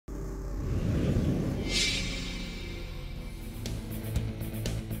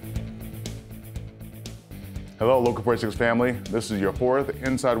Hello, Local 46 family. This is your fourth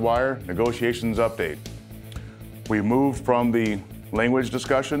Inside Wire negotiations update. We moved from the language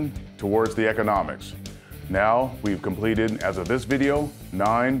discussion towards the economics. Now we've completed, as of this video,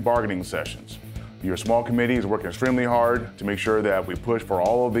 9 bargaining sessions. Your small committee is working extremely hard to make sure that we push for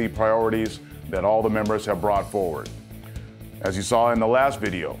all of the priorities that all the members have brought forward. As you saw in the last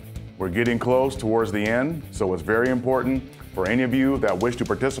video, we're getting close towards the end, so it's very important for any of you that wish to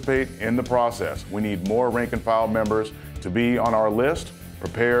participate in the process. We need more rank and file members to be on our list,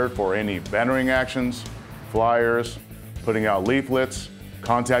 prepared for any bannering actions, flyers, putting out leaflets,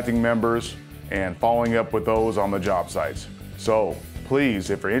 contacting members, and following up with those on the job sites. So please,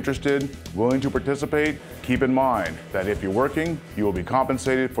 if you're interested, willing to participate, keep in mind that if you're working, you will be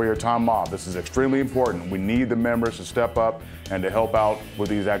compensated for your time off. This is extremely important. We need the members to step up and to help out with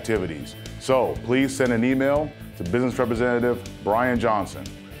these activities. So please send an email to Business Representative Brian Johnson.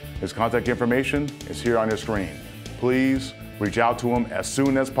 His contact information is here on your screen. Please reach out to him as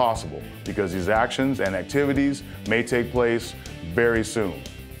soon as possible because these actions and activities may take place very soon.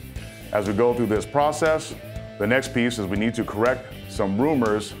 As we go through this process, the next piece is we need to correct some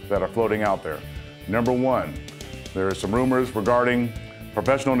rumors that are floating out there. Number one, there are some rumors regarding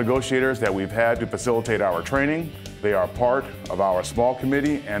professional negotiators that we've had to facilitate our training. They are part of our small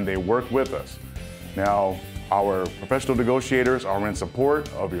committee and they work with us. Now, our professional negotiators are in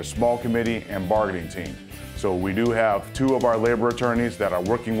support of your small committee and bargaining team. So we do have 2 of our labor attorneys that are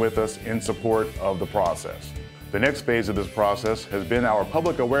working with us in support of the process. The next phase of this process has been our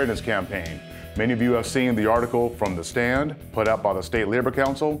public awareness campaign. Many of you have seen the article from The Stand put out by the State Labor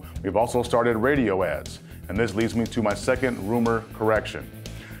Council. We've also started radio ads. And this leads me to my second rumor correction.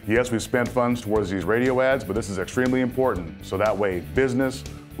 Yes, we've spent funds towards these radio ads, but this is extremely important. So that way business,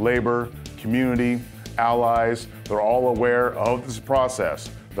 labor, community, allies, they're all aware of this process,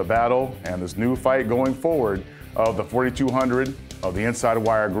 the battle and this new fight going forward of the 4,200 of the Inside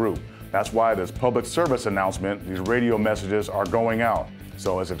Wire group. That's why this public service announcement, these radio messages are going out.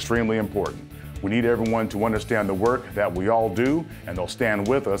 So it's extremely important. We need everyone to understand the work that we all do, and they'll stand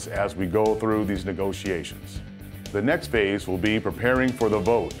with us as we go through these negotiations. The next phase will be preparing for the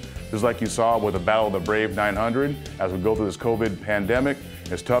vote. Just like you saw with the Battle of the Brave 900, as we go through this COVID pandemic,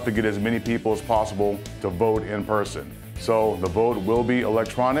 it's tough to get as many people as possible to vote in person. So the vote will be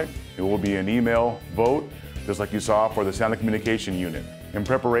electronic. It will be an email vote, just like you saw for the Sound and Communication Unit. In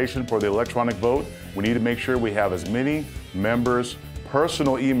preparation for the electronic vote, we need to make sure we have as many members'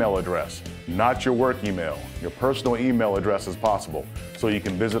 personal email address, not your work email, your personal email address as possible. So you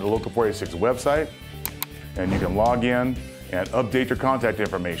can visit the Local 46 website and you can log in and update your contact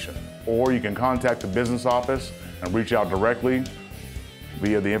information. Or you can contact the business office and reach out directly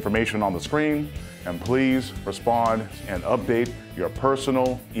via the information on the screen. And please respond and update your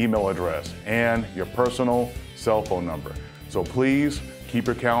personal email address and your personal cell phone number. So please keep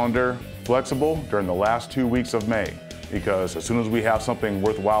your calendar flexible during the last 2 weeks of May, because as soon as we have something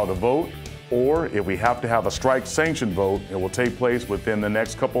worthwhile to vote, or if we have to have a strike sanctioned vote, it will take place within the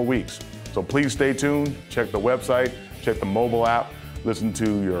next couple weeks. So please stay tuned, check the website, check the mobile app, listen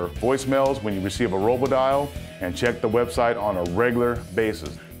to your voicemails when you receive a robodial, and check the website on a regular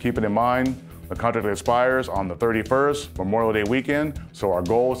basis. Keep it in mind, the contract expires on the 31st, Memorial Day weekend, so our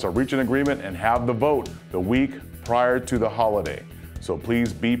goal is to reach an agreement and have the vote the week prior to the holiday. So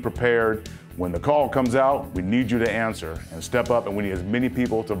please be prepared. When the call comes out, we need you to answer and step up, and we need as many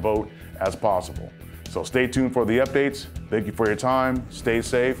people to vote as possible. So stay tuned for the updates. Thank you for your time, stay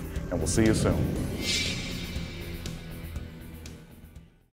safe, and we'll see you soon.